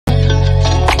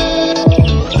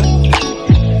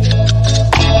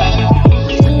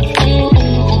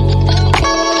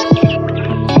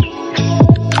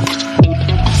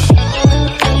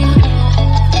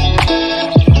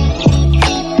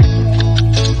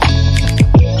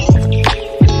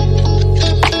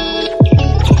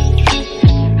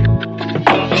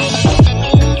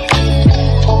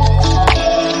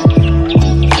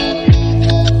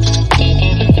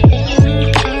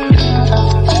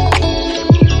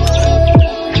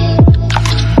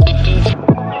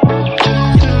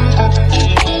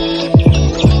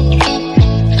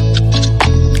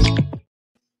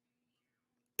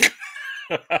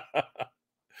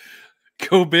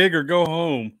Go big or go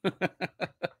home.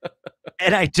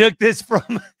 And I took this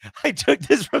from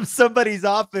somebody's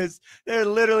office. They're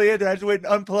literally in there. I just went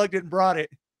and unplugged it and brought it.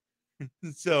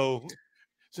 So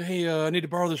hey, I need to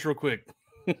borrow this real quick.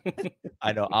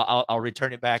 I know I'll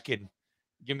return it back and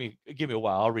give me a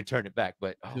while. I'll return it back.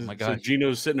 But oh my gosh, so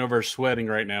Gino's sitting over sweating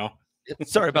right now.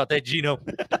 Sorry about that, Gino.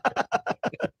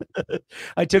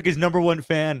 I took his #1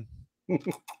 fan.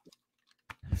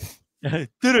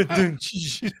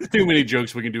 Too many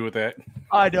jokes we can do with that.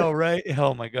 I know, right?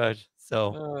 Oh my gosh.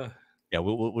 So yeah,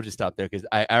 we'll just stop there because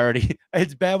I already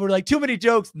it's bad. We're like too many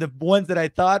jokes. And the ones that I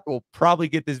thought will probably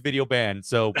get this video banned.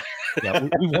 So yeah,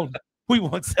 we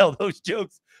won't sell those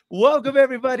jokes. Welcome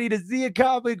everybody to Zia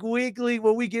Comic Weekly,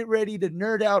 where we get ready to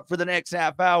nerd out for the next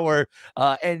half hour.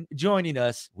 And joining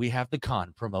us, we have the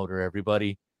con promoter.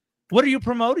 Everybody, what are you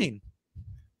promoting?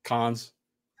 Cons.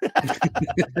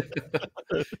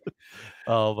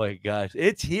 Oh my gosh,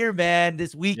 it's here, man.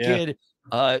 This weekend.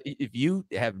 Yeah. If you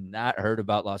have not heard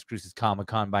about Las Cruces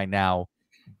Comic-Con by now,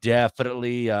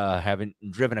 definitely haven't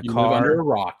driven a car. Live under a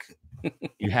rock.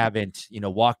 You haven't,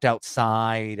 walked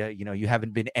outside. You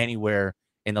haven't been anywhere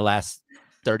in the last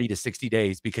 30 to 60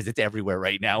 days because it's everywhere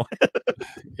right now.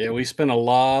 Yeah, we spent a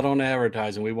lot on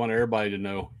advertising. We want everybody to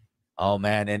know. Oh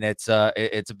man, and it's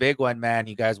a big one, man.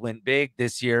 You guys went big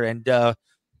this year, and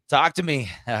talk to me.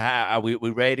 Are we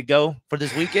ready to go for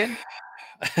this weekend?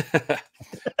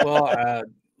 Well,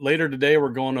 later today we're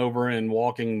going over and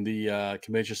walking the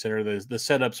convention center. The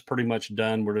setup's pretty much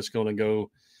done. We're just going to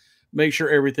go make sure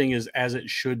everything is as it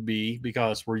should be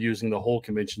because we're using the whole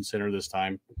convention center this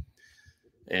time.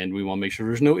 And we want to make sure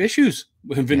there's no issues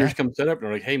when vendors come set up and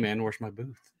they're like, hey man, where's my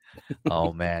booth?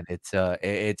 Oh man,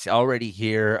 it's already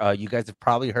here. You guys have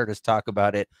probably heard us talk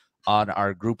about it on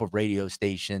our group of radio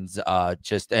stations,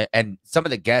 and some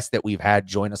of the guests that we've had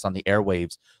join us on the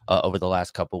airwaves over the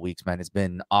last couple of weeks, man. It's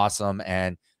been awesome,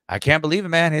 and I can't believe it,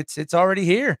 man. It's already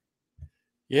here.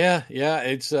 Yeah,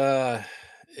 it's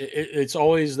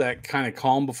always that kind of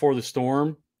calm before the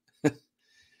storm.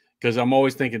 Because I'm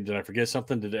always thinking, did I forget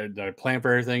something? Did I plan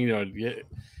for everything?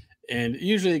 And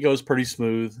usually it goes pretty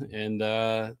smooth.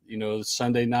 And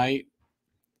Sunday night,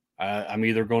 I'm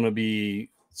either going to be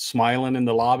smiling in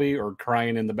the lobby or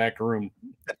crying in the back room.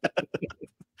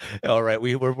 All right,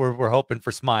 we're hoping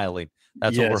for smiling.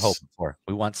 That's what we're hoping for.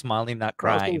 We want smiling, not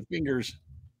crying. Fingers.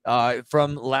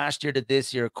 From last year to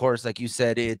this year, of course, like you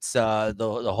said, it's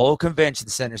the whole convention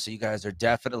center. So you guys are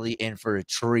definitely in for a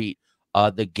treat.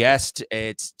 The guest,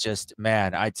 it's just,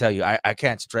 man, I tell you, I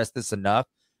can't stress this enough.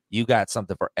 You got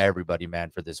something for everybody,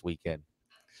 man, for this weekend.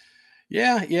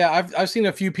 Yeah. I've seen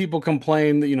a few people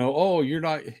complain that,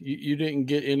 you didn't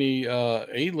get any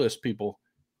A-list people.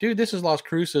 Dude, this is Las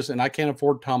Cruces, and I can't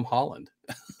afford Tom Holland.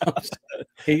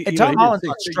 Tom Holland's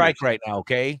on strike right now,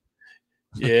 okay?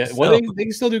 Yeah, well, they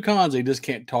can still do cons. They just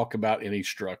can't talk about any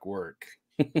struck work.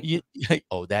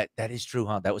 That is true,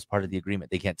 huh? That was part of the agreement.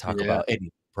 They can't talk about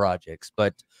any projects.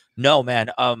 But no,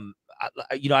 man. I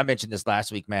mentioned this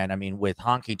last week, man. I mean, with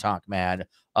Honky Tonk Man,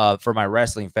 for my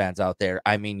wrestling fans out there,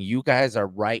 I mean, you guys are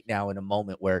right now in a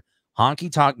moment where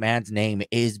Honky Tonk Man's name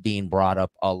is being brought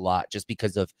up a lot just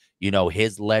because of,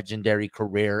 his legendary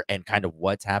career and kind of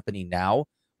what's happening now.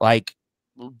 Like,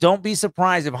 don't be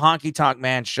surprised if Honky Tonk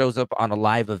Man shows up on a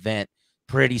live event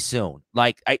pretty soon.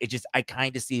 Like, I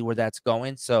kind of see where that's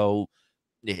going. So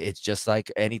it's just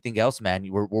like anything else, man.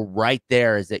 We're right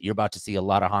there. Is that you're about to see a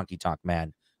lot of Honky Tonk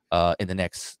Man in the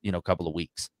next couple of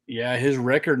weeks. Yeah, his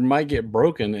record might get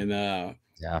broken, and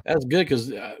that's good because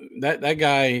that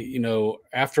guy,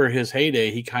 after his heyday,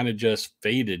 he kind of just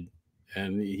faded,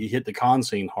 and he hit the con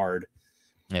scene hard.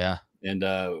 Yeah, and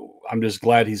I'm just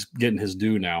glad he's getting his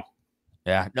due now.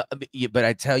 Yeah, no, but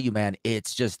I tell you, man,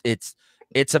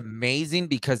 it's amazing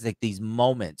because like these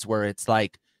moments where it's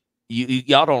like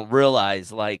y'all don't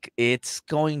realize like it's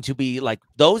going to be like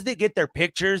those that get their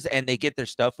pictures and they get their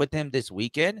stuff with him this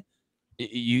weekend.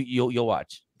 You'll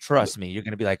watch. Trust me, you're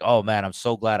gonna be like, oh man, I'm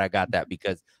so glad I got that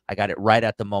because I got it right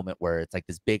at the moment where it's like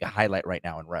this big highlight right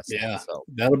now in wrestling. Yeah, so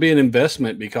that'll be an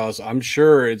investment because I'm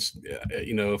sure it's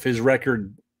if his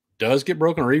record does get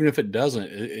broken or even if it doesn't,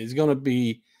 it's going to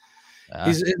be.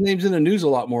 His name's in the news a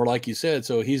lot more, like you said,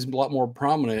 so he's a lot more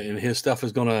prominent, and his stuff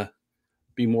is going to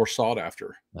be more sought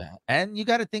after. Yeah. And you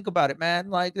got to think about it, man.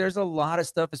 Like, there's a lot of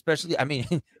stuff, especially. I mean,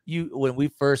 when we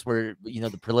first were,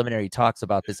 the preliminary talks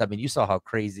about this. I mean, you saw how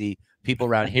crazy people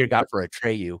around here got for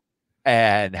Atreyu,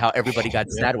 and how everybody got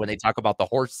sad when they talk about the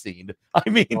horse scene. I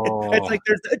mean, it's like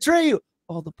there's Atreyu.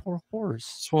 Oh, the poor horse.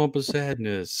 Swamp of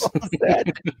sadness.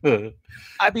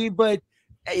 I mean, but.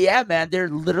 Yeah, man, there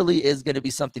literally is going to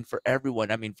be something for everyone.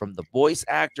 I mean, from the voice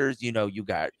actors, you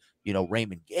got you know,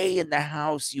 Raymond Gay in the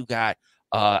house. You got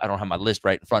I don't have my list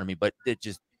right in front of me, but it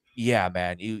just yeah,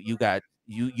 man, you got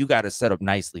to set up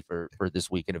nicely for this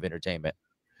weekend of entertainment.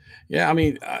 Yeah, I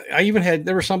mean, I even had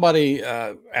there was somebody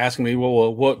asking me,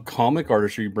 well, what comic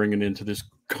artists are you bringing into this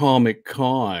Comic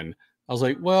Con? I was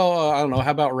like, well, I don't know.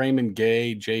 How about Raymond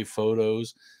Gay, J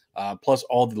Photos, plus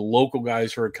all the local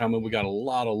guys who are coming? We got a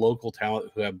lot of local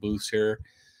talent who have booths here.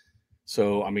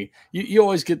 So, I mean, you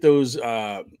always get those.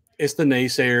 It's the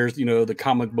naysayers, you know, the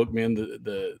comic book men.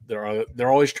 They're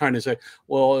always trying to say,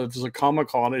 well, if there's a Comic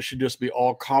Con, it should just be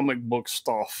all comic book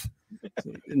stuff.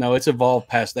 No, it's evolved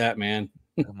past that, man.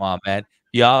 Come on, man.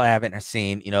 Y'all haven't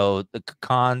seen, you know, the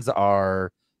cons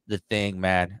are the thing,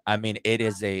 man. I mean, it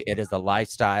is a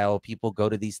lifestyle. People go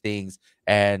to these things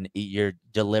and you're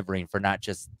delivering for not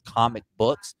just comic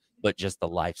books, but just the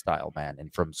lifestyle, man.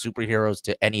 And from superheroes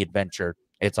to any adventure,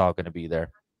 it's all going to be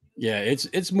there. Yeah,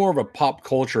 it's more of a pop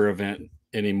culture event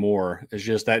anymore. It's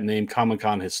just that name Comic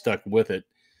Con has stuck with it.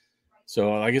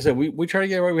 So, like I said, we try to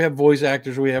get right. We have voice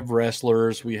actors, we have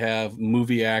wrestlers, we have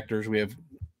movie actors, we have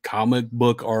comic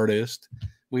book artists.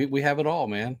 We have it all,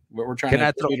 man. But we're trying Can to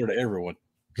I throw cater to everyone.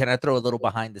 can I throw a little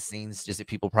behind the scenes just that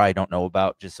people probably don't know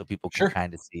about, just so people can Sure.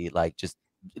 kind of see like just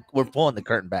we're pulling the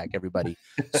curtain back, everybody.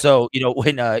 So, you know,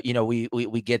 when you know,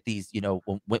 we get these, you know,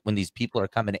 when these people are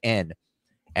coming in.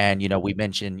 And, you know, we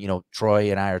mentioned, you know, Troy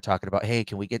and I are talking about, hey,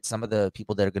 can we get some of the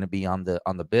people that are going to be on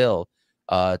the bill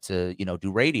to, you know,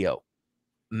 do radio?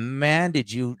 Man,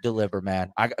 did you deliver,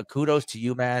 man. Kudos to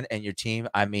you, man, and your team.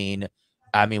 I mean,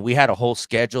 we had a whole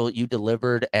schedule. You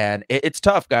delivered, and it's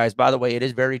tough, guys. By the way, it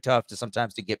is very tough to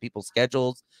sometimes to get people's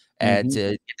schedules and Hmm.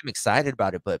 to get them excited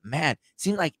about it. But man, it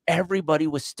seemed like everybody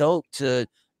was stoked to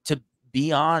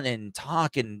be on and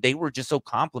talk, and they were just so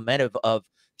complimentive of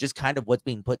just kind of what's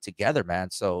being put together, man.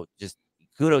 So just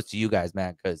kudos to you guys,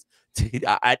 man, because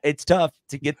it's tough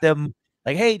to get them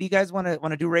like, "Hey, do you guys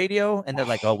wanna do radio?" And they're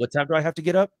like, "Oh, what time do I have to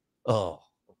get up?" Oh,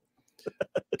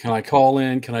 Can I call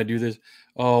in? Can I do this?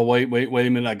 Oh, wait a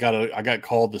minute. I got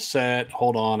called to set.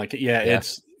 Hold on. I can, yeah, yeah,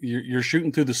 it's you're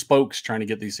shooting through the spokes trying to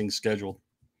get these things scheduled.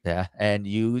 yeah, and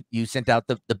you sent out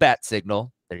the bat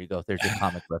signal. There you go. There's your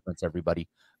comic reference, everybody.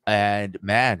 And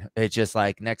man, it's just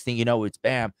like next thing you know, it's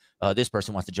bam. This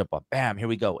person wants to jump on. Bam, here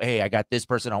we go. Hey, I got this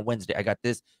person on Wednesday. I got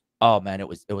this. Oh man, it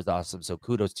was awesome. So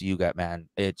kudos to you, guys, man.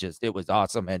 It was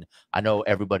awesome, and I know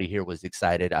everybody here was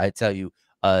excited. I tell you,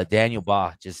 Daniel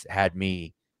Baugh just had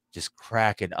me just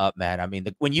cracking up, man. I mean,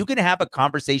 when you can have a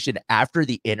conversation after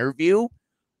the interview,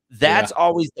 Yeah. that's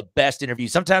always the best interview.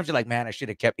 Sometimes you're like, man, I should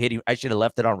have kept hitting. I should have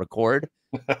left it on record,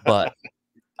 but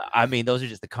I mean, those are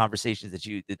just the conversations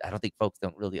that I don't think folks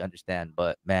don't really understand,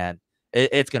 but man,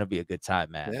 it's gonna be a good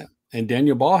time, man. Yeah. And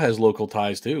Daniel Ball has local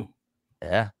ties too.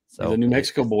 Yeah. He's a So New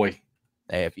Mexico boy.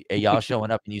 hey, if y'all showing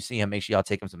up and you see him, make sure y'all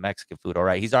take him some Mexican food. All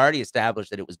right. He's already established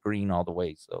that it was green all the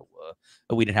way. So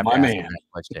we didn't have to My ask him man. that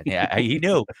question. Yeah, he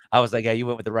knew. I was like, yeah, you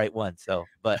went with the right one. So,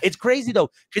 but it's crazy though,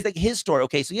 because like his story,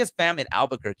 okay, so he has family in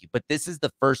Albuquerque, but this is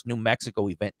the first New Mexico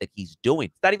event that he's doing.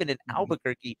 It's not even in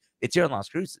Albuquerque, it's here in Las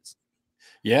Cruces.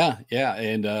 Yeah, yeah,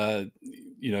 and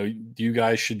you know, you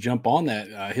guys should jump on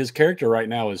that. His character right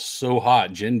now is so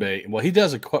hot, Jinbei. Well, he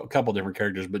does a couple different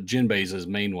characters, but Jinbei is his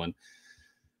main one.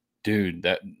 Dude,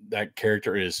 that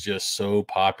character is just so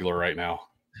popular right now.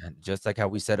 And just like how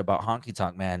we said about Honky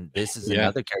Tonk Man, this is Yeah,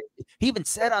 another character. He even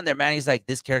said on there, man, he's like,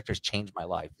 this character's changed my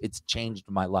life. It's changed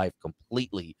my life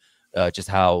completely. Just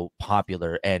how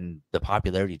popular and the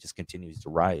popularity just continues to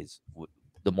rise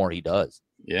the more he does.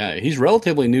 yeah, he's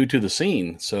relatively new to the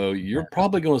scene, so you're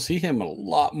probably going to see him a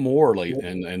lot more late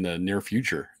in the near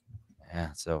future.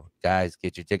 Yeah. So guys,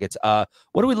 get your tickets. What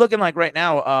are we looking like right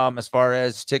now? As far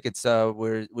as tickets,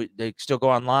 they still go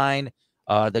online.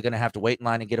 They're gonna have to wait in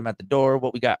line and get them at the door.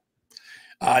 What we got?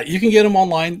 You can get them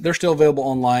online. They're still available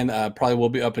online. Probably will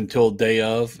be up until day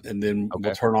of, and then we'll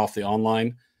Okay. turn off the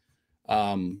online.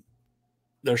 Um,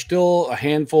 there's still a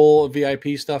handful of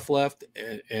VIP stuff left,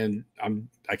 and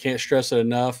I can't stress it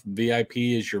enough. VIP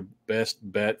is your best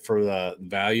bet for the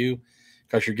value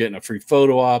because you're getting a free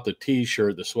photo op, the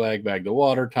T-shirt, the swag bag, the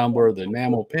water tumbler, the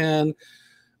enamel pen,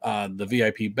 the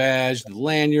VIP badge, the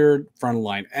lanyard, front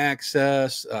line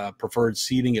access, preferred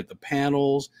seating at the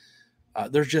panels.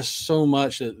 There's just so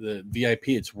much that the VIP.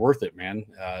 It's worth it, man.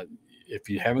 If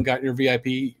you haven't gotten your VIP,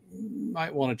 you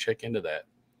might want to check into that.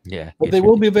 Yeah. But they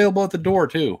will be available at the door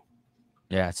too.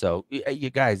 Yeah, so you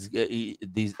guys,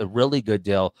 these a really good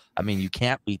deal. I mean, you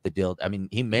can't beat the deal. I mean,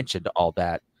 he mentioned all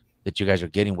that you guys are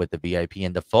getting with the VIP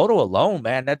and the photo alone,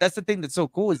 man. That's the thing that's so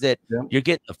cool is that Yeah, you're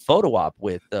getting a photo op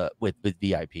with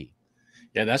VIP.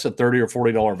 yeah, that's a $30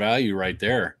 or $40 value right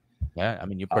there. Yeah, I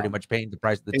mean, you're pretty much paying the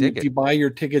price of the And if ticket. you buy your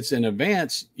tickets in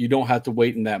advance, you don't have to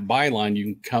wait in that buy line. You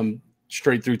can come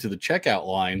straight through to the checkout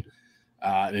line.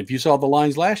 And if you saw the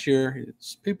lines last year,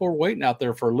 people were waiting out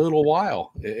there for a little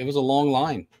while. It was a long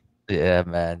line. Yeah,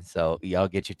 man. So y'all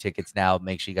get your tickets now.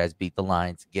 Make sure you guys beat the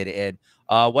lines, get it in.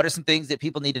 What are some things that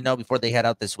people need to know before they head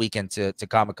out this weekend to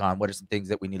Comic-Con? What are some things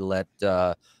that we need to let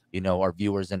our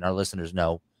viewers and our listeners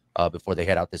know before they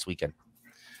head out this weekend?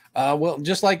 Well,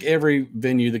 just like every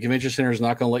venue, the convention center is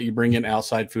not going to let you bring in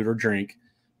outside food or drink,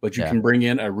 but you Yeah. can bring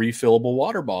in a refillable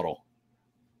water bottle,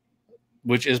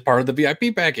 which is part of the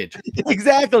VIP package.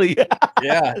 Exactly.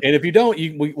 Yeah, and if you don't,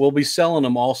 we'll be selling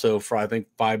them also for I think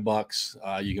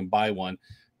 $5. You can buy one,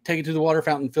 take it to the water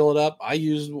fountain, fill it up. I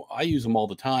use them all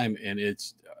the time, and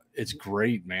it's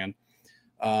great, man.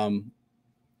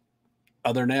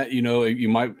 Other than that, you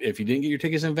might, if you didn't get your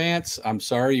tickets in advance, I'm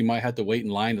sorry, you might have to wait in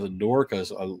line at the door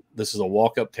because this is a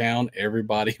walk up town.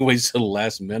 Everybody waits to the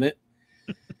last minute,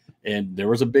 and there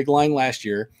was a big line last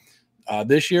year.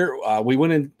 This year, we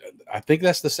went in. I think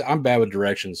that's I'm bad with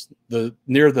directions.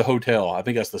 Near the hotel, I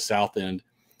think that's the south end.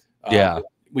 Yeah.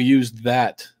 We used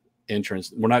that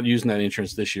entrance. We're not using that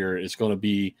entrance this year. It's going to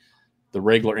be the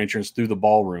regular entrance through the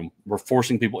ballroom. We're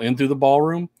forcing people in through the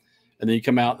ballroom, and then you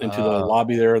come out into the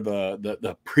lobby there,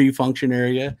 the pre-function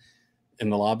area in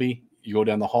the lobby. You go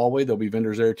down the hallway. There'll be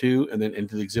vendors there too, and then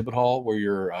into the exhibit hall where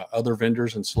your other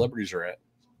vendors and celebrities are at.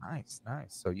 Nice.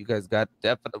 So you guys got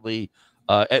definitely.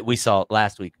 We saw it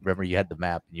last week. Remember, you had the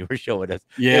map and you were showing us.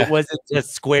 Yeah. It wasn't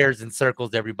just squares and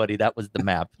circles. Everybody, that was the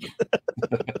map.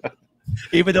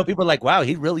 Even though people are like, "Wow,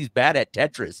 he really is bad at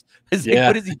Tetris." It's like,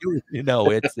 what is he doing?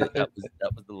 That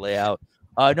was the layout.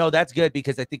 No, that's good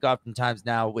because I think oftentimes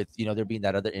now with there being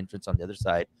that other entrance on the other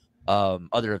side,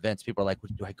 other events, people are like,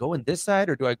 "Do I go in this side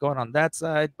or do I go on that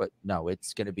side?" But no,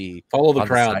 it's gonna be follow the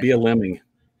crowd, be a lemming.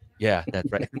 Yeah,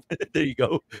 that's right. There you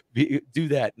go. Do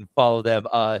that and follow them.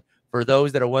 For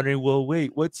those that are wondering, well,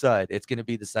 wait, what side? It's going to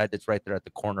be the side that's right there at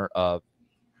the corner of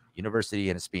University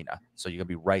and Espina. So you're going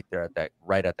to be right there at that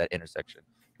intersection.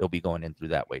 They'll be going in through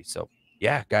that way. So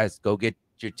yeah, guys, go get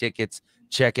your tickets.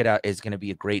 Check it out. It's going to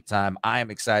be a great time. I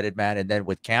am excited, man. And then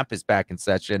with campus back in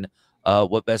session,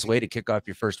 what best way to kick off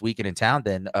your first weekend in town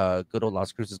than good old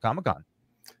Las Cruces Comic-Con?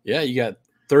 Yeah, you got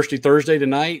Thirsty Thursday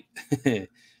tonight.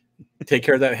 Take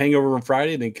care of that hangover on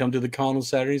Friday, and then come to the con on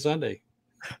Saturday, Sunday.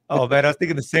 Oh man, I was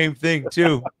thinking the same thing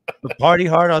too. Party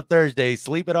hard on Thursday,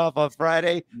 sleep it off on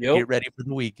Friday. Yep. Get ready for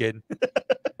the weekend.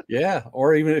 Yeah,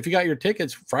 or even if you got your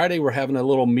tickets, Friday we're having a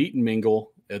little meet and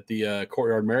mingle at the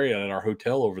Courtyard Marriott at our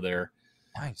hotel over there.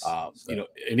 Nice.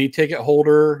 Any ticket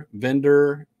holder,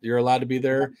 vendor, you're allowed to be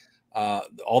there.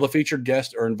 All the featured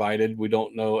guests are invited. We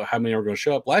don't know how many are going to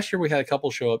show up. Last year we had a couple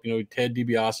show up. Ted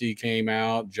DiBiase came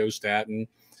out, Joe Staten.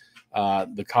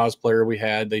 The cosplayer we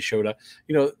had, they showed up.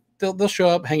 They'll show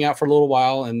up, hang out for a little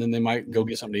while, and then they might go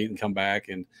get something to eat and come back.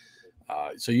 And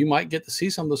so you might get to see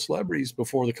some of the celebrities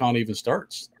before the con even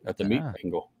starts at the meet and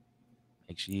mingle.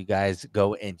 Make sure you guys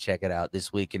go and check it out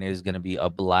this weekend. It is going to be a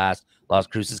blast. Las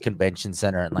Cruces Convention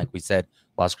Center, and like we said,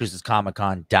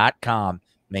 LasCrucesComicCon.com.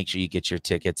 Make sure you get your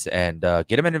tickets and get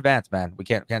them in advance, man. We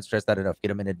can't stress that enough. Get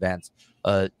them in advance.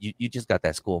 You just got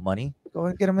that school money. Go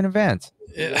and get them in advance.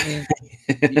 Yeah.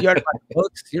 You already bought the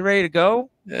books. You ready to go?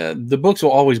 The books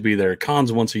will always be there.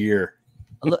 Cons once a year.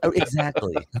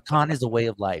 Exactly. A con is a way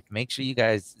of life. Make sure you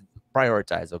guys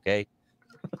prioritize, okay?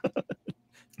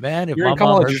 Man, if you're my in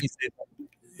college, mom heard me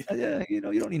say, you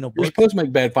don't need no books. You're supposed to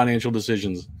make bad financial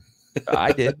decisions.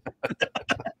 I did.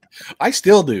 I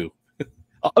still do.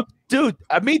 Dude,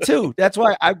 me too. That's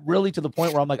why I'm really to the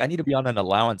point where I'm like, I need to be on an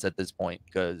allowance at this point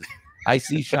because I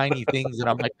see shiny things and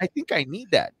I'm like, I think I need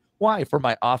that. Why? For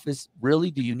my office?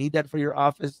 Really? Do you need that for your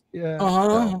office? Yeah.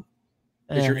 No.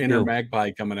 It's your inner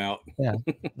magpie coming out. Yeah.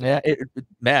 Yeah.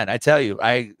 Man, I tell you,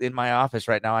 in my office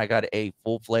right now, I got a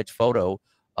full-fledged photo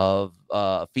of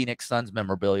Phoenix Suns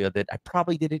memorabilia that I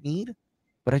probably didn't need,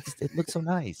 but it looks so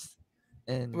nice.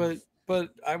 And but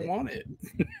I want it.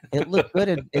 It looked good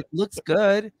and it looks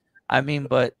good. I mean,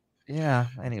 but yeah,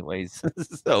 anyways.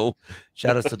 So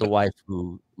shout out to the wife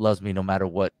who loves me no matter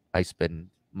what I spend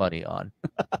money on.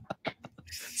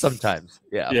 Sometimes.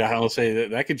 Yeah. Yeah, I'll say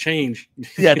that could change.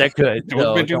 Yeah, that could.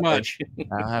 Don't spend too much.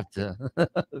 I'll have to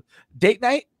date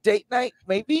night,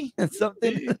 maybe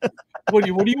something. What do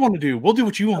you want to do? We'll do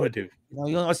what you want to do.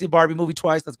 You want to see a Barbie movie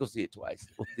twice? Let's go see it twice.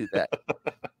 We'll do that.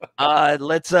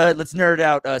 Let's nerd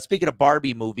out. Speaking of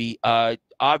Barbie movie,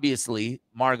 obviously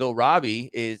Margot Robbie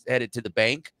is headed to the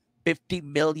bank. $50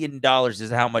 million is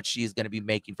how much she's going to be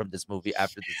making from this movie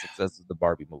after the success of the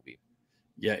Barbie movie.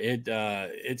 Yeah,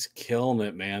 it's killing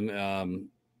it, man.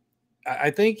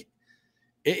 I think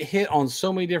it hit on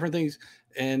so many different things.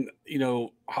 And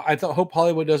hope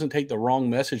Hollywood doesn't take the wrong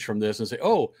message from this and say,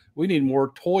 "Oh, we need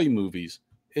more toy movies."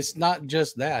 It's not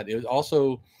just that. It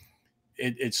also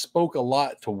it spoke a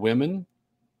lot to women,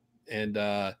 and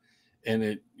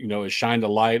it it shined a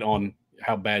light on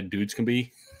how bad dudes can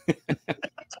be.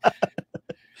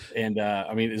 And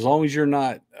I mean, as long as you're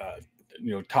not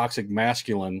toxic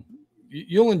masculine,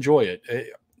 you'll enjoy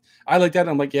it. I like that.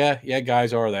 I'm like, yeah,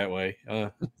 guys are that way.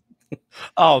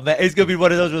 Oh man, it's gonna be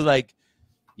one of those where like,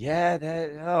 yeah,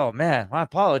 oh man, I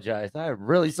apologize. I'm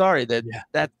really sorry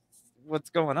that's what's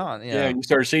going on. Yeah, you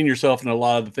start seeing yourself in a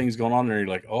lot of the things going on there. You're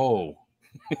like, oh,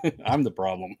 I'm the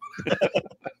problem.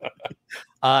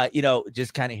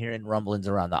 Just kind of hearing rumblings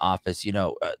around the office.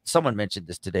 Someone mentioned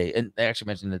this today, and they actually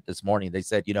mentioned it this morning. They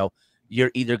said, you're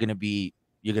either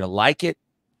you're gonna like it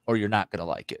or you're not gonna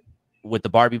like it. With the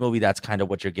Barbie movie, that's kind of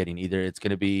what you're getting. Either it's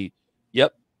gonna be,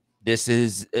 yep, this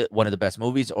is one of the best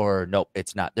movies, or nope,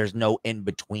 it's not. There's no in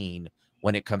between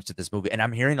when it comes to this movie. And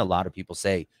I'm hearing a lot of people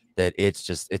say that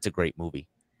it's a great movie.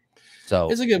 So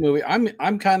it's a good movie.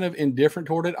 I'm kind of indifferent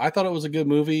toward it. I thought it was a good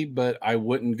movie, but I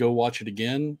wouldn't go watch it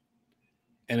again.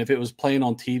 And if it was playing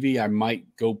on TV, I might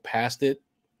go past it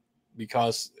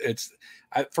because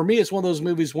for me, it's one of those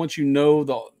movies. Once you know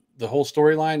the whole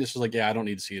storyline, it's just like, yeah, I don't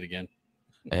need to see it again.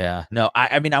 Yeah, no,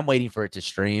 I mean, I'm waiting for it to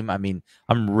stream. I mean,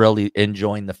 I'm really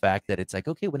enjoying the fact that it's like,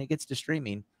 okay, when it gets to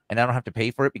streaming and I don't have to pay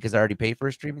for it because I already pay for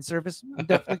a streaming service, I'm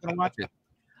definitely gonna watch it.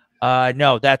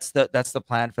 No, that's the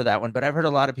plan for that one. But I've heard a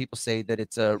lot of people say that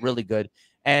it's really good.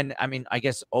 And I mean, I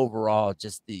guess overall,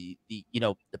 just the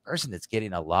person that's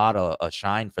getting a lot of a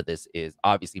shine for this is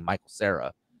obviously Michael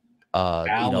Cera.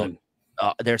 Alan.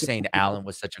 They're saying Alan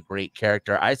was such a great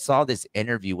character. I saw this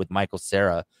interview with Michael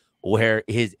Cera where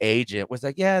his agent was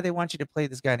like, yeah, they want you to play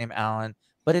this guy named Alan,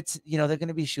 but it's, they're going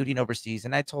to be shooting overseas.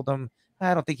 And I told him,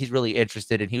 I don't think he's really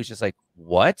interested. And he was just like,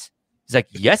 what? He's like,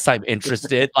 yes, I'm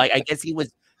interested. Like, I guess he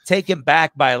was taken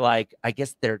back by like, I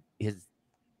guess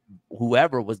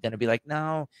whoever was going to be like,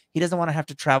 no, he doesn't want to have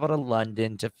to travel to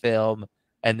London to film.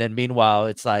 And then meanwhile,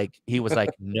 it's like, he was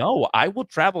like, no, I will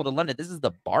travel to London. This is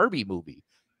the Barbie movie.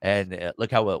 And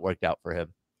look how it worked out for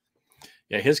him.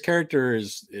 Yeah, his character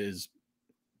is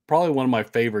probably one of my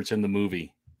favorites in the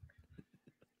movie.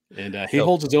 And he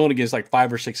holds his own against like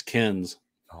 5 or 6 Kens.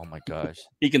 Oh my gosh.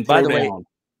 He can throw down. Way,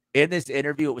 in this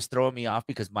interview, it was throwing me off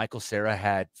because Michael Cera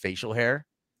had facial hair.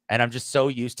 And I'm just so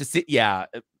used to see. Yeah.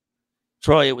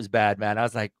 Troy, it was bad, man. I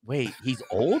was like, wait, he's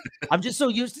old? I'm just so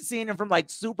used to seeing him from like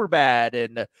Superbad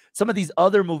and some of these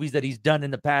other movies that he's done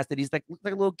in the past that he's like, looks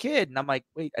like a little kid. And I'm like,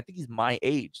 wait, I think he's my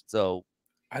age. So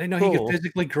I didn't know he could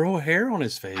physically grow hair on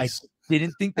his face. I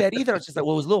didn't think that either. I was just like,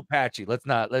 well, it was a little patchy. Let's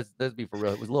be for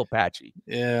real. It was a little patchy.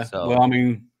 Yeah. So, well, I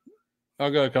mean,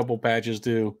 I've got a couple patches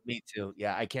too. Me too.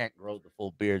 Yeah, I can't grow the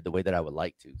full beard the way that I would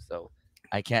like to. So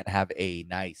I can't have a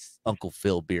nice Uncle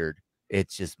Phil beard.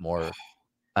 It's just more,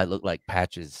 I look like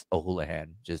Patches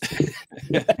O'Houlihan. Just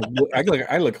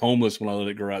I look homeless when I let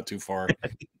it grow out too far.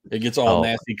 It gets all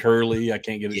nasty curly. I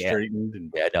can't get it straightened.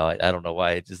 And... Yeah, no, I don't know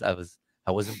why.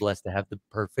 I wasn't blessed to have the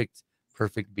perfect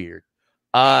beard.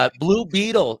 Blue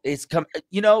Beetle is come.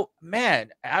 Man,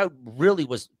 I really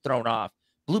was thrown off.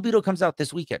 Blue Beetle comes out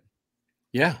this weekend.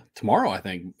 Yeah, tomorrow, I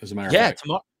think, as a matter of fact. Yeah,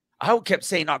 tomorrow. I kept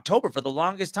saying October for the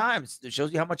longest time. It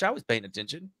shows you how much I was paying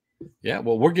attention. Yeah,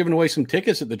 well, we're giving away some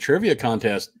tickets at the trivia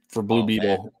contest for Blue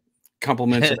Beetle. Man.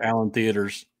 Compliments of Allen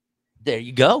Theaters. There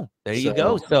you go. You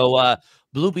go. So,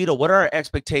 Blue Beetle, what are our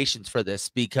expectations for this?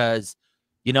 Because,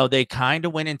 they kind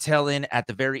of went and tell in at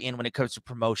the very end when it comes to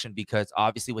promotion, because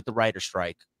obviously with the writer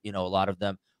strike, a lot of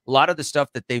the stuff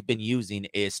that they've been using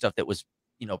is stuff that was,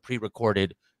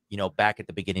 pre-recorded, back at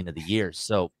the beginning of the year.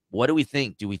 So what do we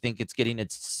think? Do we think it's getting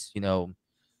its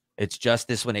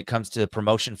justice when it comes to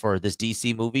promotion for this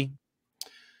DC movie?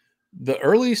 The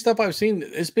early stuff I've seen,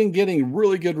 it's been getting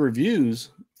really good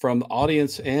reviews from the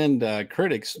audience and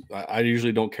critics. I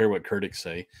usually don't care what critics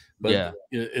say, but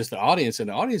it's the audience, and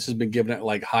the audience has been giving it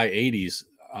like high 80s.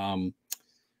 From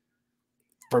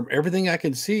everything I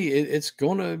can see, it's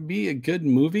going to be a good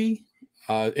movie,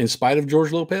 in spite of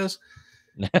George Lopez.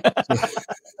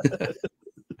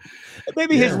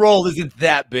 Maybe his role isn't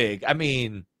that big. I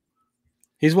mean,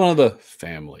 he's one of the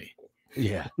family.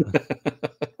 Yeah.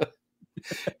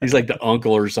 He's like the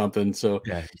uncle or something. So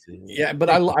yeah, but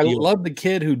I love the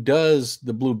kid who does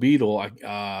the Blue Beetle. I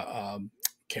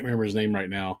can't remember his name right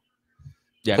now.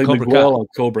 Yeah, Played Miguel on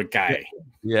Cobra Kai.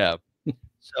 Yeah.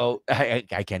 So I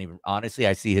can't even, honestly,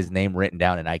 I see his name written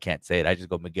down and I can't say it. I just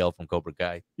go Miguel from Cobra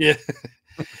Kai. Yeah.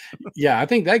 Yeah, I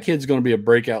think that kid's going to be a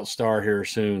breakout star here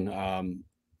soon.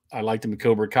 I liked him in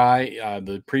Cobra Kai.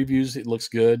 The previews, it looks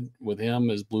good with him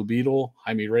as Blue Beetle,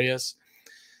 Jaime Reyes.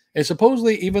 And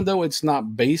supposedly, even though it's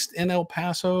not based in El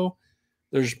Paso,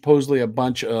 there's supposedly a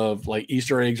bunch of like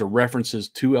Easter eggs or references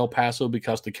to El Paso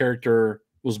because the character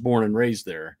was born and raised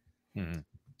there. Mhm.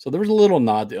 So there was a little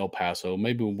nod to El Paso.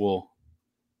 Maybe we'll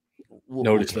We'll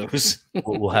notice those.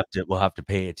 we'll have to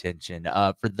pay attention.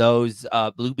 For those,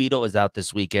 Blue Beetle is out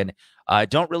this weekend. I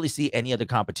don't really see any other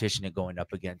competition it going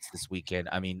up against this weekend.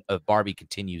 I mean, Barbie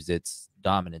continues its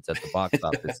dominance at the box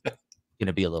office.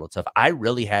 Gonna be a little tough. I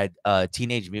really had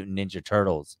Teenage Mutant Ninja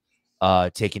Turtles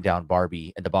taking down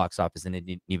Barbie at the box office, and it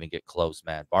didn't even get close,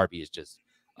 man. Barbie is just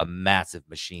a massive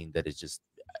machine that is just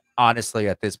honestly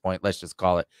at this point, let's just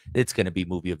call it. It's gonna be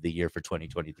movie of the year for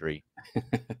 2023.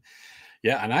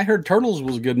 Yeah, and I heard Turtles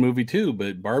was a good movie too,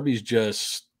 but Barbie's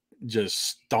just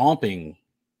stomping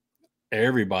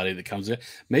everybody that comes in.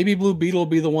 Maybe Blue Beetle will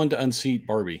be the one to unseat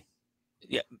Barbie.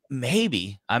 Yeah,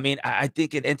 maybe. I mean, I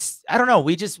think it's I don't know.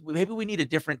 We just maybe we need a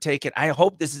different take. And I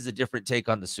hope this is a different take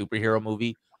on the superhero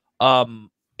movie. Um,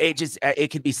 it just it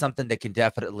could be something that can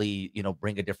definitely,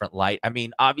 bring a different light. I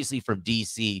mean, obviously from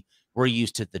DC, we're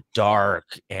used to the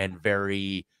dark and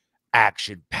very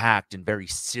action packed and very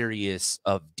serious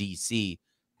of DC.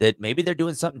 That maybe they're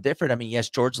doing something different. I mean, yes,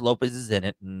 George Lopez is in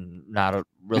it, and not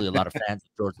really a lot of fans of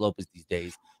George Lopez these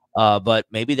days. But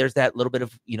maybe there's that little bit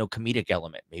of, comedic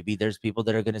element. Maybe there's people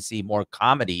that are going to see more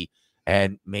comedy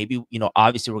and maybe,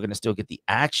 obviously we're going to still get the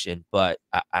action, but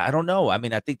I don't know. I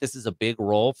mean, I think this is a big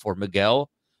role for Miguel.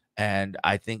 And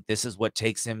I think this is what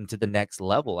takes him to the next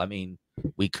level. I mean,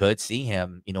 we could see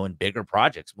him, in bigger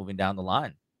projects moving down the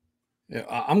line. Yeah,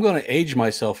 I'm going to age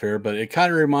myself here, but it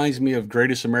kind of reminds me of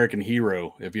Greatest American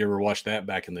Hero. If you ever watched that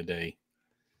back in the day,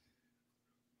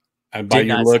 and by Did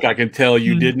your not see look, I can tell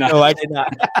you did not. No, I did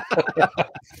not.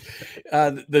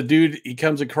 The dude, he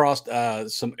comes across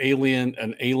an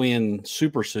alien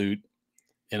super suit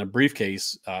in a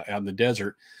briefcase out in the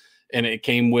desert, and it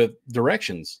came with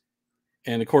directions.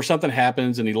 And of course, something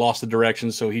happens, and he lost the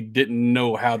directions, so he didn't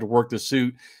know how to work the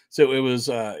suit. So it was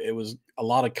a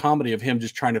lot of comedy of him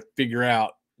just trying to figure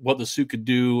out what the suit could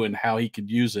do and how he could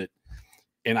use it.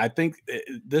 And I think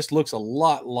this looks a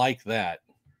lot like that.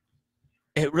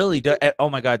 It really does. Oh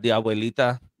my God, the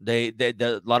abuelita.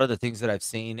 A lot of the things that I've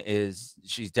seen is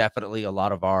she's definitely a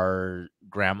lot of our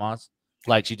grandmas.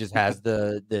 Like she just has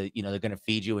they're gonna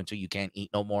feed you until you can't eat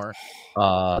no more.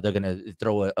 They're gonna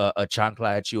throw a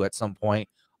chancla at you at some point.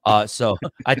 So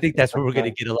I think that's where we're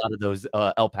gonna get a lot of those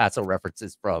El Paso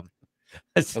references from.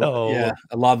 Yeah, So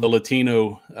a lot of the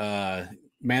Latino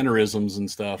mannerisms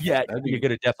and stuff. yeah, That'd you're be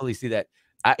gonna definitely see that.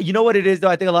 You know what it is though?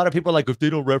 I think a lot of people are like, if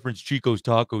they don't reference Chico's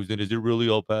tacos, then is it really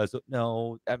El Paso?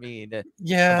 No, I mean, come on.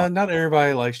 yeah. Not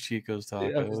everybody likes Chico's Yeah,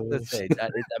 I was just gonna tacos. say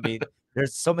that I mean,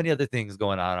 there's so many other things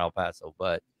going on in El Paso,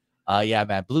 but, yeah,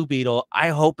 man, Blue Beetle, I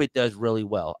hope it does really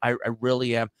well. I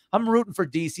really am. I'm rooting for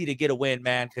DC to get a win,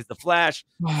 man, because The Flash,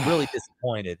 really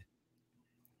disappointed.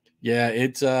 Yeah,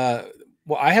 it's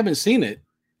well, I haven't seen it,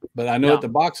 but I know No. at the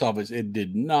box office it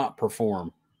did not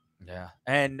perform. Yeah,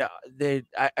 and,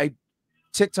 I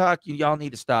TikTok, y'all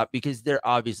need to stop because there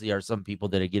obviously are some people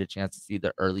that get a chance to see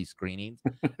the early screenings,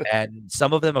 and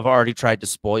some of them have already tried to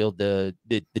spoil the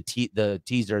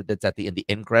teaser that's at the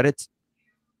end credits.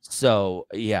 So,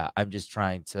 yeah, I'm just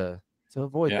trying to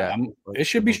avoid Yeah, that. it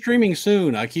should be streaming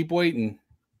soon. I keep waiting.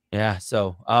 Yeah,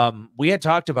 so, we had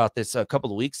talked about this a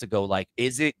couple of weeks ago, like,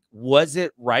 was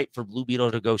it right for Blue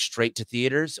Beetle to go straight to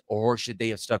theaters, or should they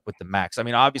have stuck with the Max? I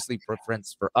mean, obviously,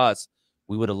 preference for us,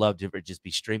 we would have loved if it just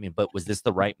be streaming, but was this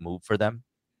the right move for them?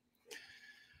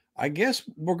 I guess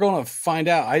we're going to find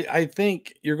out. I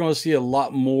think you're going to see a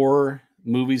lot more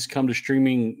movies come to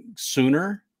streaming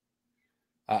sooner.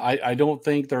 I don't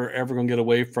think they're ever going to get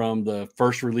away from the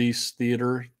first release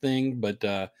theater thing, but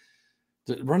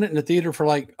run it in the theater for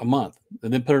like a month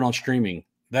and then put it on streaming.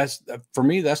 That's for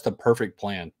me. That's the perfect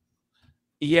plan.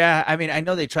 Yeah, I mean, I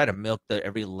know they try to milk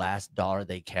every last dollar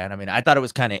they can. I mean, I thought it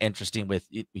was kinda interesting with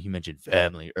you mentioned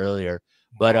family earlier,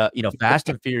 but, Fast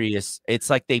and Furious, it's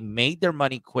like they made their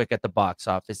money quick at the box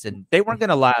office, and they weren't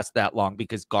gonna last that long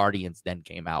because Guardians then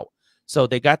came out. So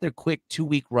they got their quick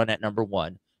 2-week run at number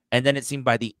 1, and then it seemed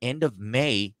by the end of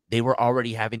May, they were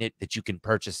already having it that you can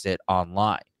purchase it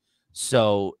online.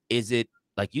 So is it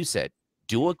like you said,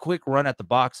 do a quick run at the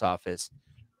box office,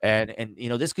 and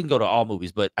this can go to all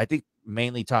movies, but I think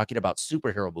mainly talking about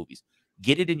superhero movies.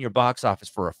 Get it in your box office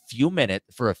for a few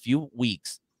minutes, for a few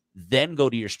weeks, then go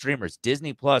to your streamers.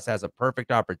 Disney Plus has a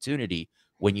perfect opportunity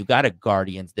when you got a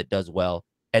Guardians that does well,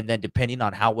 and then depending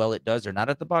on how well it does or not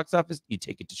at the box office, you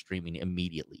take it to streaming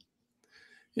immediately.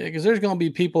 Yeah, because there's going to be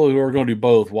people who are going to do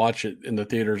both, watch it in the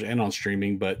theaters and on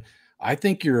streaming. But I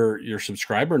think your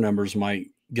subscriber numbers might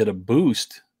get a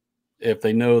boost if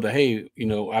they know that, hey,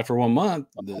 after 1 month,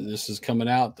 this is coming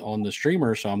out on the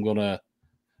streamer, so I'm gonna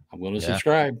Yeah.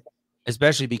 subscribe.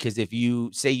 Especially because if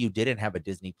you say you didn't have a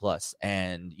Disney Plus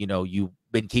and, you've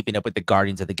been keeping up with the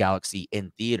Guardians of the Galaxy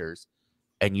in theaters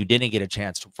and you didn't get a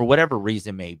chance to, for whatever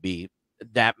reason may be,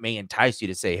 that may entice you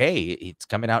to say, "Hey, it's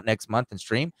coming out next month and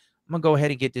stream. I'm gonna go ahead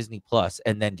and get Disney Plus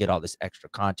and then get all this extra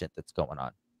content that's going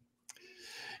on."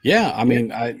 Yeah, I Yeah.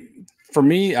 mean, for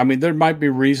me, I mean, there might be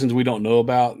reasons we don't know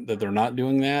about that they're not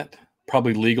doing that.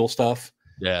 Probably legal stuff.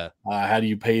 Yeah. How do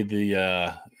you pay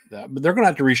but they're going to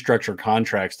have to restructure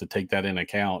contracts to take that in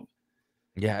account.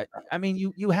 Yeah, I mean,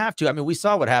 you have to. I mean, we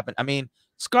saw what happened. I mean,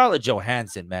 Scarlett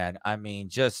Johansson, man. I mean,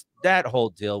 just that whole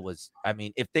deal was. I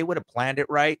mean, if they would have planned it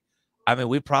right, I mean,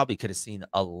 we probably could have seen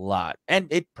a lot, and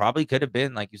it probably could have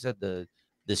been, like you said, the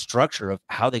structure of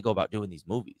how they go about doing these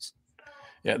movies.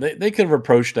 Yeah, they could have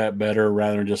approached that better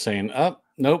rather than just saying, "Oh,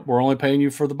 nope, we're only paying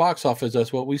you for the box office.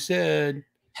 That's what we said."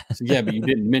 So yeah, but you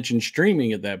didn't mention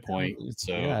streaming at that point.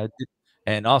 So Yeah,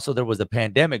 and also there was a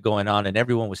pandemic going on, and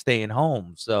everyone was staying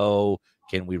home. So,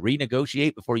 can we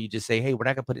renegotiate before you just say, "Hey, we're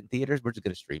not gonna put it in theaters. We're just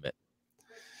gonna stream it."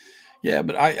 yeah,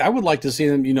 but I would like to see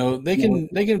them. They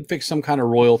can fix some kind of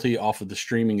royalty off of the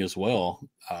streaming as well,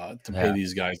 to pay Yeah.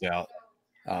 these guys out.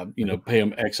 Pay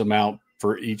them X amount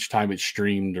for each time it's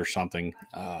streamed or something.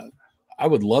 I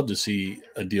would love to see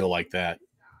a deal like that.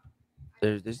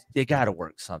 There's they gotta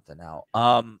work something out.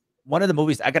 One of the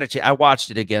movies I watched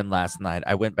it again last night.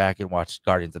 I went back and watched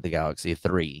Guardians of the Galaxy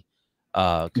 3,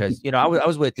 because, I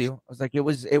was with you. I was like, it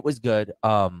was good.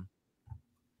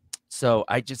 So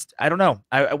I don't know.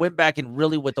 I went back and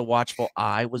really with a watchful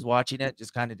eye was watching it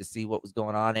just kinda to see what was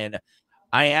going on, and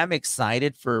I am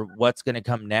excited for what's gonna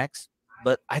come next,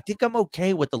 but I think I'm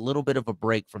okay with a little bit of a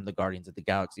break from the Guardians of the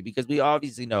Galaxy because we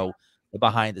obviously know the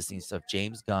behind the scenes stuff.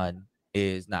 James Gunn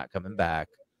is not coming back.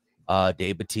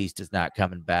 Dave Bautista is not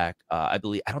coming back. I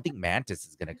don't think Mantis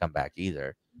is gonna come back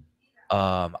either.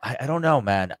 I don't know,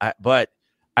 man. But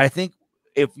I think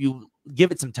if you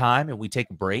give it some time and we take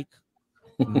a break,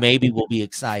 maybe we'll be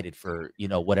excited for,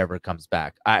 whatever comes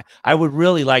back. I would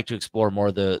really like to explore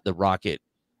more the Rocket,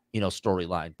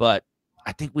 storyline, but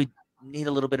I think we need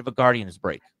a little bit of a Guardians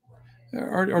break.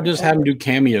 Or just have them do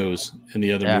cameos in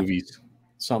the other Yeah. movies,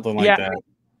 something like Yeah, that.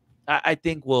 I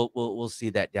think we'll see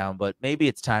that down, but maybe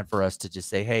it's time for us to just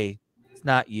say, "Hey, it's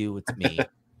not you, it's me."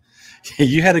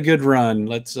 You had a good run.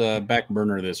 Let's back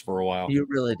burner this for a while. You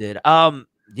really did.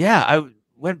 Yeah,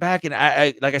 went back and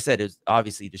I like I said, it was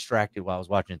obviously distracted while I was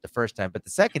watching it the first time, but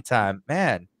the second time,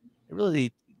 man, it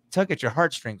really tug at your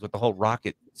heartstrings with the whole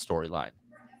Rocket storyline.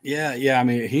 Yeah, yeah. I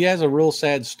mean, he has a real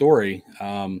sad story.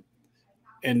 And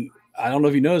I don't know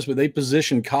if you noticed, but they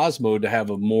positioned Cosmo to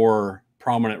have a more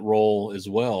prominent role as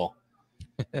well.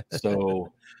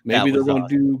 So That maybe they're was going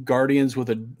to do Guardians with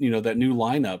that new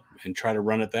lineup and try to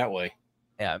run it that way.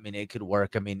 Yeah, I mean, it could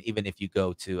work. I mean, even if you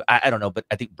go to, I don't know, but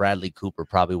I think Bradley Cooper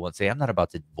probably won't say, "I'm not about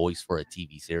to voice for a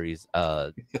TV series."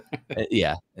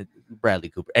 Yeah, Bradley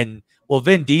Cooper. And well,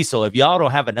 Vin Diesel, if y'all don't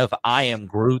have enough I am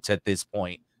Groots at this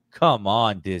point, come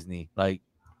on, Disney. Like,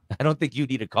 I don't think you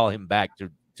need to call him back to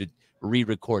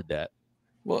re-record that.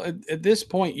 Well, at this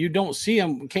point, you don't see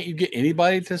him. Can't you get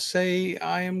anybody to say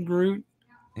 "I am Groot"?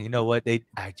 And you know what?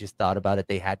 I just thought about it.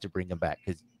 They had to bring him back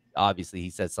because obviously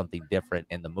he said something different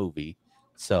in the movie.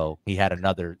 So he had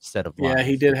another set of Yeah,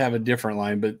 he lines. did have a different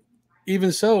line, but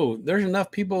even so, there's enough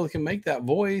people that can make that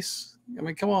voice. I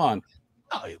mean, come on.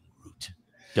 I am Groot.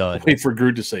 Done. Wait for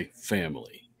Groot to say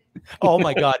 "family." Oh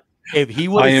my god. If he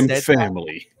would I have am said that,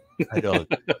 family. I know,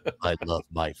 "I love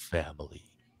my family."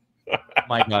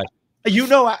 My god.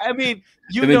 I mean,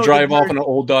 And then the drive off nerds in an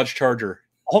old Dodge Charger.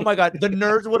 oh my god, the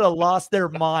nerds would have lost their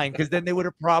mind because then they would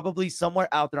have probably somewhere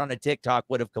out there on a TikTok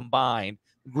would have combined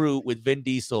Groot with Vin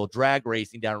Diesel drag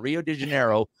racing down Rio de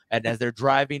Janeiro, and as they're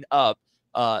driving up,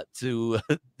 to,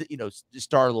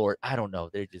 Star-Lord, I don't know,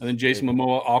 And then they're Jason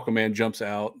Momoa, Aquaman, jumps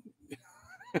out.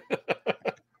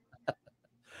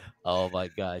 oh my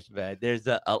gosh, man. There's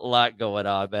a lot going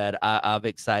on, man. I'm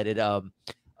excited.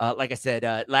 Like I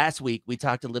said, last week we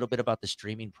talked a little bit about the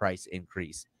streaming price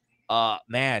increase.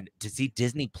 Man, to see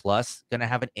Disney Plus gonna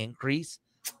have an increase.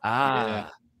 Yeah.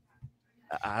 Ah,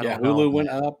 I Yeah. don't know, Hulu man. went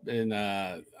up, and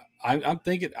I'm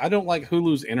thinking I don't like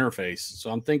Hulu's interface. So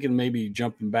I'm thinking maybe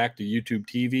jumping back to YouTube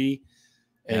TV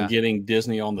and Yeah. getting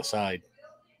Disney on the side.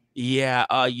 Yeah,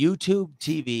 YouTube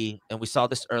TV, and we saw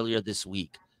this earlier this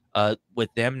week.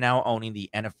 with them now owning the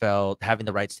NFL, having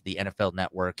the rights to the NFL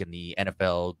Network and the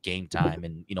NFL Game Time,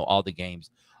 and all the games,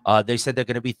 they said they're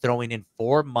going to be throwing in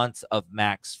 4 months of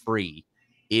Max free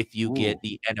if you Ooh. get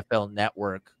the NFL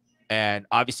Network, and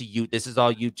obviously this is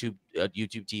all YouTube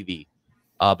TV,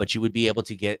 but you would be able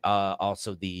to get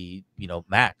also the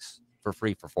Max for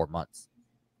free for 4 months.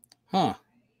 Huh.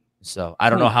 So I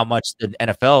don't know how much the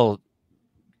NFL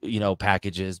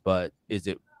package is, but is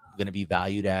it going to be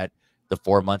valued at the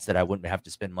 4 months that I wouldn't have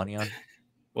to spend money on?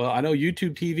 Well, I know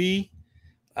YouTube TV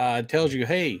tells you,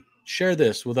 hey, share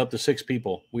this with up to 6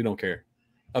 people. We don't care.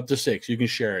 Up to 6, you can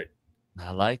share it.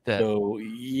 I like that. So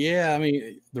yeah, I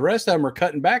mean, the rest of them are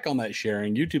cutting back on that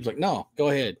sharing. YouTube's like, no, go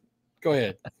ahead.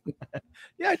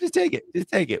 Yeah, just take it. Just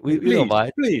take it. We Please, don't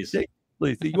mind. please.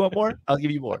 Please. You want more? I'll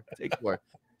give you more. Take more.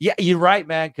 Yeah, you're right,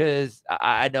 man. Because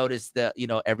I noticed that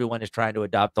everyone is trying to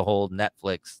adopt the whole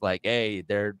Netflix. Like, hey,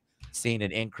 they're seeing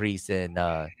an increase in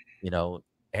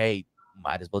hey,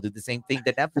 might as well do the same thing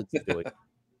that Netflix is doing.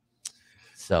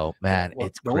 So, man, Well,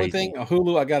 it's the crazy. only thing on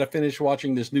Hulu, I got to finish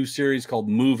watching this new series called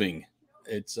Moving.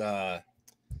 It's kind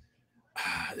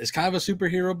of a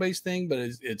superhero based thing, but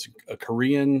it's a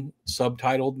Korean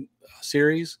subtitled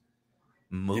series.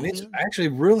 Moving? And it's actually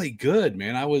really good,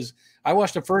 man. I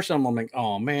watched the first time. I'm like,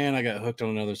 oh man, I got hooked on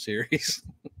another series.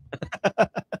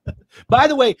 By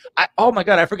the way, oh my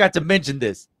God, I forgot to mention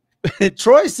this.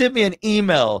 Troy sent me an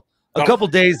email a couple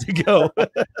days ago.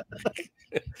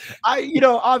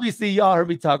 Obviously y'all heard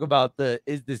me talk about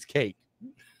is this cake?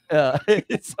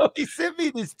 So he sent me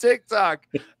this TikTok,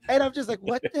 and I'm just like,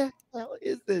 what the hell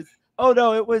is this? Oh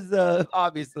no, it was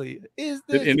obviously is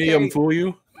this. Did any of them fool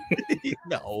you?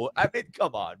 No, I mean,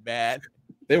 come on, man.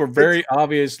 They were very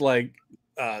obvious, like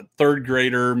third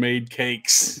grader made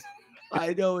cakes.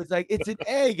 I know, it's like it's an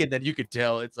egg, and then you could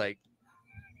tell it's like,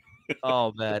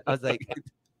 oh man. I was like,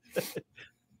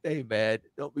 hey man,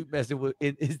 don't be messing with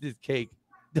is this cake?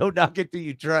 Don't knock it till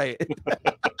you try it.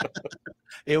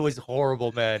 It was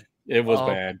horrible, man. It was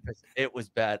bad. It was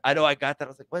bad. I know. I got that. I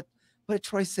was like, what did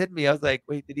Troy send me? I was like,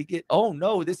 wait, did he get? Oh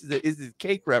no, this is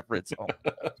cake reference. Oh.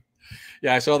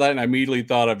 Yeah, I saw that and I immediately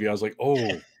thought of you. I was like,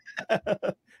 oh.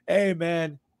 Hey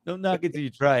man, don't knock it till you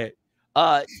try it.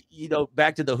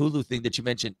 Back to the Hulu thing that you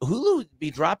mentioned. Hulu be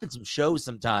dropping some shows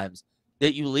sometimes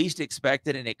that you least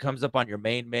expected, and it comes up on your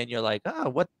main menu. You're like,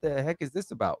 what the heck is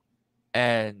this about?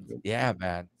 And yeah,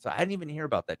 man. So I didn't even hear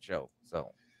about that show.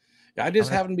 So yeah, I just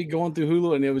happened to be going through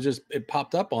Hulu, and it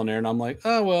popped up on there, and I'm like,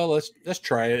 oh well, let's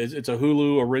try it. It's a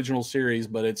Hulu original series,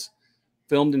 but it's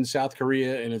filmed in South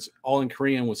Korea, and it's all in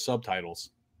Korean with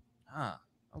subtitles.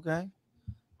 Okay.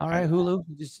 All right, Hulu,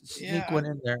 just sneak one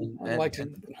in there. I like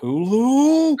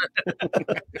Hulu.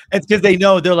 It's because they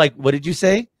know. They're like, what did you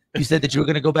say? You said that you were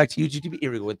going to go back to YouTube TV.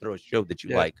 Here we go and throw a show that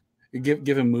you like.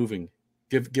 Give him Moving.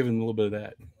 Give him a little bit of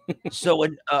that. So a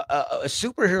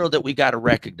superhero that we got to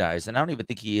recognize, and I don't even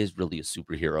think he is really a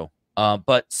superhero,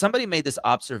 but somebody made this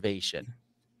observation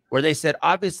where they said,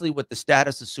 obviously, with the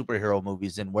status of superhero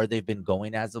movies and where they've been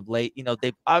going as of late,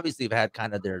 they've obviously had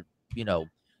kind of their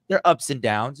ups and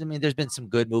downs. I mean, there's been some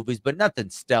good movies, but nothing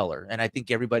stellar. And I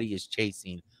think everybody is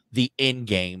chasing the end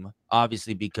game,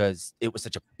 obviously, because it was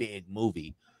such a big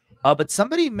movie. But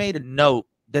somebody made a note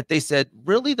that they said,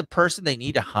 really, the person they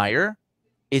need to hire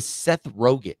is Seth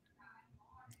Rogen.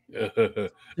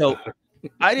 So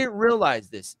I didn't realize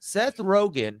this. Seth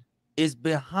Rogen is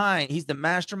he's the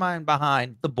mastermind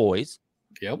behind The Boys.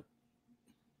 Yep.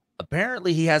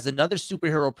 Apparently, he has another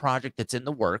superhero project that's in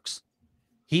the works.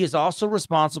 He is also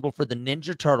responsible for the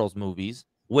Ninja Turtles movies,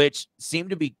 which seem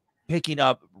to be picking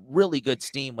up really good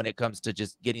steam when it comes to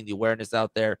just getting the awareness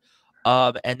out there.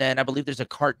 And then I believe there's a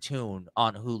cartoon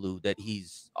on Hulu that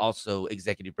he's also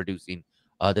executive producing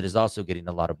that is also getting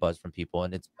a lot of buzz from people.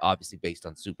 And it's obviously based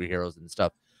on superheroes and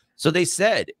stuff. So they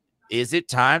said, is it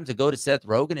time to go to Seth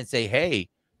Rogen and say, hey,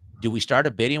 do we start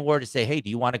a bidding war to say, hey, do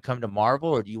you want to come to Marvel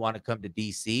or do you want to come to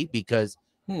DC? Because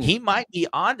he might be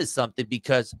onto something,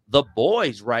 because The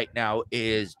Boys right now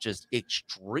is just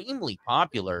extremely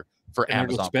popular for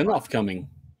Amazon. There's a spinoff coming.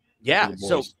 Yeah.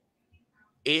 So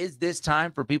is this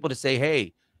time for people to say,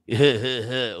 hey,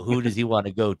 who does he want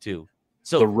to go to?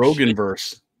 So the Rogen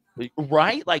verse.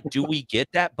 Right? Like, do we get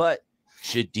that? But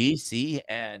should DC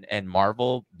and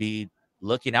Marvel be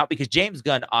looking out? Because James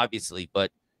Gunn, obviously,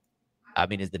 but I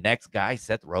mean, is the next guy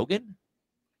Seth Rogen?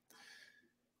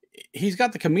 He's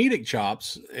got the comedic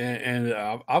chops, and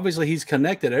obviously he's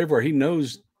connected everywhere. He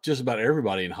knows just about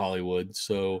everybody in Hollywood.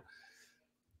 So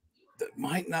that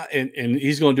might not, and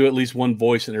he's going to do at least one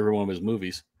voice in every one of his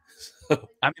movies. So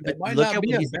I mean, it might not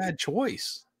be a bad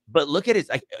choice. But look at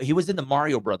his, he was in the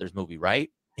Mario Brothers movie,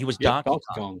 right? He was Donkey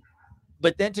Kong.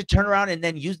 but then to turn around and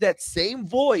then use that same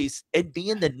voice and be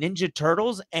in the Ninja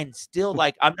Turtles and still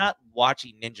like, I'm not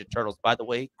watching Ninja Turtles, by the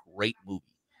way, great movie.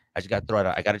 I just got to throw it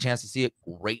out. I got a chance to see it,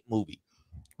 great movie.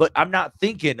 But I'm not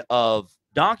thinking of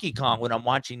Donkey Kong when I'm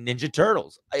watching Ninja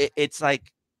Turtles. It's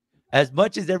like, as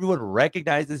much as everyone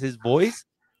recognizes his voice,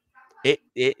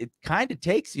 it kind of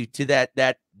takes you to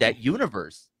that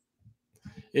universe.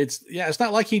 It's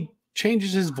not like he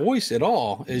changes his voice at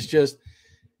all. It's just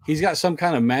he's got some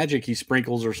kind of magic he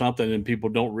sprinkles or something, and people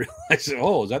don't realize,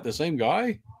 oh, is that the same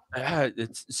guy?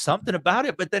 It's something about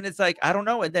it, but then it's like, I don't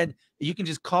know. And then you can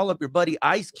just call up your buddy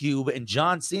Ice Cube and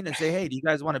John Cena and say, hey, do you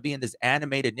guys want to be in this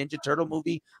animated Ninja Turtle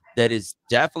movie that is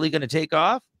definitely going to take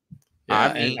off?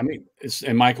 Yeah,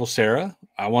 and Michael Cera.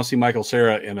 I want to see Michael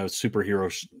Cera in a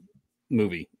superhero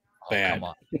movie. Bad. Come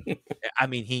on. I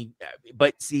mean,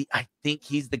 but see, I think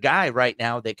he's the guy right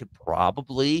now that could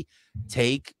probably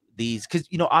take these, because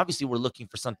obviously we're looking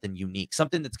for something unique,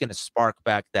 something that's going to spark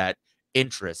back that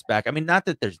interest back. I mean, not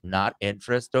that there's not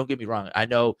interest. Don't get me wrong. I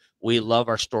know we love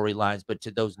our storylines, but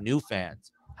to those new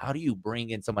fans, how do you bring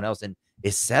in someone else? And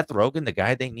is Seth Rogen the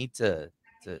guy they need to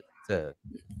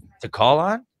call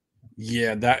on?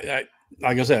 Yeah, that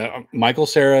like I said, Michael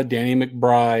Cera, Danny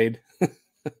McBride.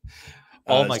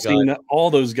 Oh my God.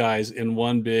 All those guys in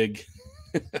one big.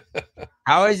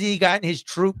 How has he gotten his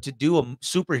troupe to do a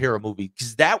superhero movie?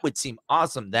 Because that would seem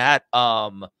awesome. That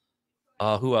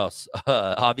who else?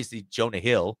 Obviously Jonah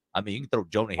Hill. I mean, you can throw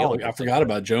Jonah Hill. Oh, I forgot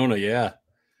about Jonah. Yeah.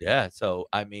 Yeah. So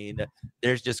I mean,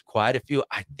 there's just quite a few.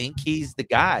 I think he's the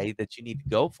guy that you need to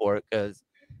go for it. Because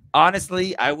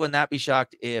honestly, I would not be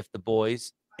shocked if The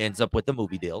Boys ends up with a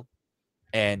movie deal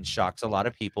and shocks a lot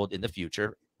of people in the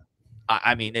future.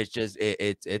 I mean, it's just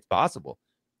it's possible.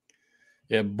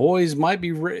 Yeah, Boys might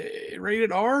be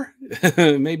rated R,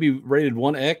 maybe rated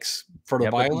 1X for the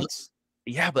violence.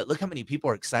 But look how many people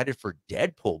are excited for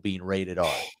Deadpool being rated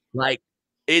R. Like,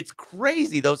 it's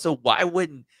crazy though. So why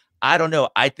wouldn't, I don't know.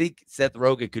 I think Seth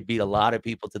Rogen could beat a lot of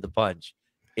people to the punch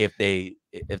if they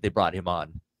brought him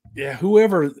on. Yeah,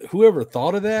 whoever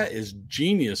thought of that is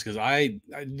genius, because I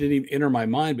didn't even enter my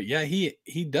mind. But yeah,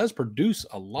 he does produce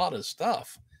a lot of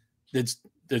stuff that's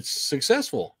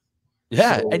successful.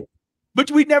 Yeah, so, but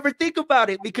we never think about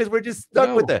it because we're just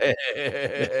stuck with it.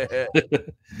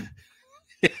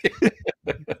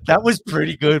 That was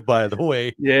pretty good, by the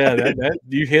way. Yeah, that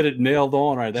you hit it nailed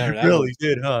on right there. You really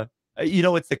did, huh?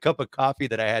 It's the cup of coffee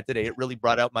that I had today. It really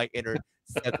brought out my inner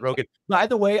Seth Rogen. By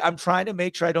the way, I'm trying to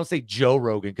make sure I don't say Joe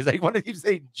Rogan, because I want to keep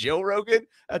saying Joe Rogan.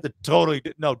 That's a totally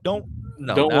don't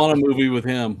want a movie with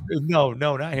him. No,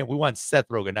 not him. We want Seth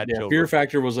Rogen, not Joe. Fear Rogan.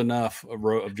 Factor was enough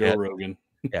of Joe Rogan.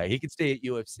 Yeah, he can stay at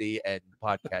UFC and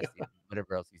podcasting,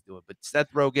 whatever else he's doing. But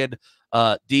Seth Rogen,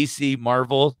 DC,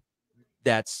 Marvel,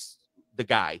 that's the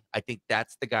guy. I think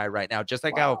that's the guy right now. Just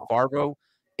like how Fargo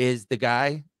is the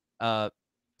guy.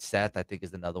 Seth, I think,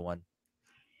 is another one.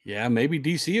 Yeah, maybe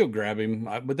DC will grab him,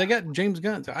 but they got James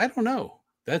Gunn. I don't know.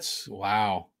 That's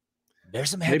wow. There's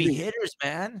some heavy hitters,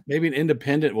 man. Maybe an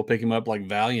independent will pick him up, like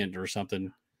Valiant or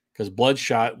something. Because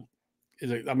Bloodshot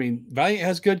Valiant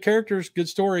has good characters, good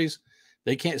stories.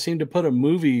 They can't seem to put a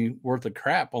movie worth of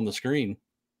crap on the screen.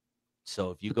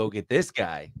 So if you go get this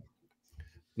guy,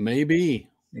 maybe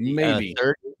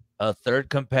a third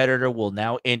competitor will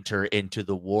now enter into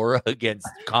the war against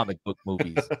comic book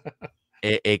movies.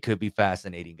 It could be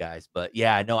fascinating, guys. But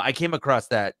yeah, no, I came across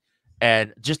that,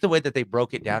 and just the way that they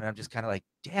broke it down, I'm just kind of like,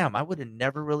 damn, I would have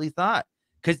never really thought.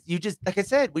 Because you just, like I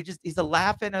said, he's a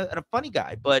laugh and a funny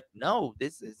guy. But no,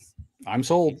 I'm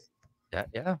sold.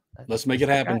 Yeah. Let's make it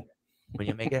happen. When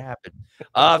you make it happen.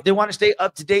 If they want to stay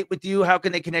up to date with you, how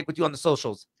can they connect with you on the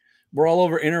socials? We're all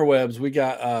over interwebs. We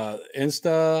got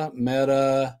Insta,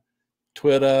 Meta,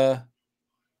 Twitter.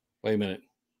 Wait a minute.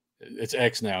 It's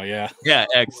X now, yeah. Yeah,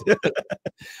 X.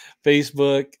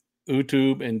 Facebook,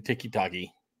 YouTube, and TikTok.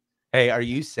 Hey, are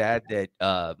you sad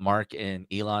that Mark and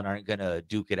Elon aren't going to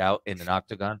duke it out in an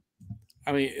octagon?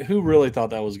 I mean, who really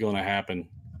thought that was going to happen?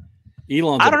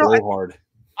 Elon's a blowhard.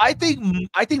 I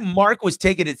think Mark was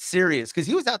taking it serious because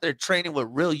he was out there training with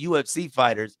real UFC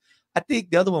fighters. I think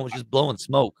the other one was just blowing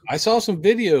smoke. I saw some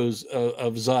videos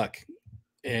of Zuck,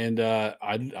 and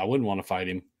I wouldn't want to fight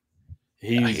him.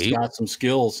 He's got some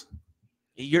skills.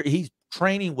 He's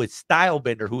training with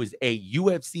Stylebender, who is a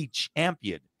UFC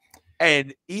champion.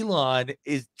 And Elon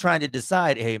is trying to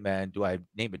decide, hey, man, do I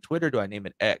name it Twitter? Do I name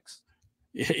it X?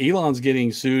 Elon's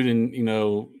getting sued, and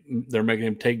they're making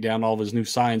him take down all of his new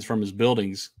signs from his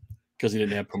buildings because he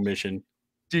didn't have permission.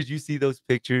 Did you see those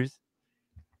pictures?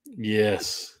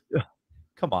 Yes.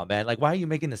 Come on, man. Like, why are you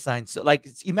making the signs so? Like,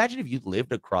 imagine if you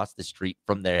lived across the street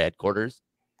from their headquarters.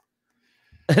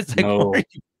 It's like, No.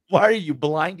 why are you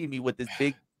blinding me with this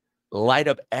big light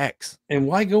up X? And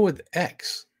why go with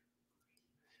X?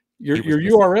 Your He was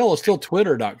missing. URL is still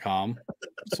twitter.com.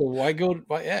 So why go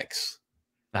by X?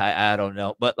 I don't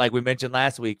know. But like we mentioned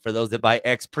last week, for those that buy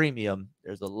X Premium,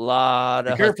 there's a lot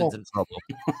Be of careful. husbands in trouble.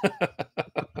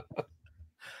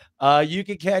 You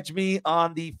can catch me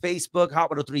on the Facebook Hot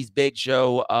 103's Big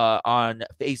Show on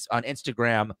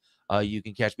Instagram. You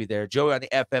can catch me there. Joey on the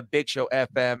FM, Big Show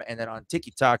FM, and then on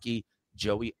TikTok,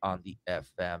 Joey on the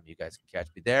FM. You guys can catch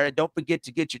me there. And don't forget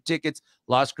to get your tickets,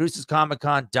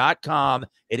 LasCrucesComicCon.com.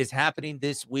 It is happening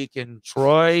this week in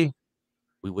Troy.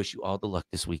 We wish you all the luck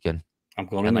this weekend. I'm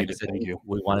going to need it. Thank you.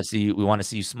 We want to see you. We want to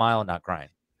see you smile, not crying.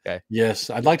 Okay. Yes,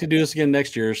 I'd like to do this again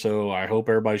next year, so I hope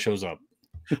everybody shows up.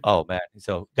 Oh man!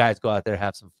 So guys, go out there,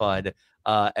 have some fun.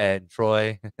 And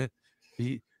Troy, I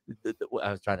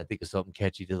was trying to think of something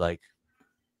catchy to like.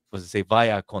 Was it say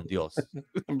 "Vaya con Dios"?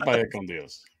 Vaya con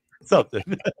Dios. Something.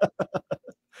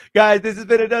 Guys, this has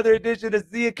been another edition of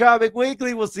Zia Comic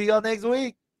Weekly. We'll see y'all next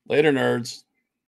week. Later, nerds.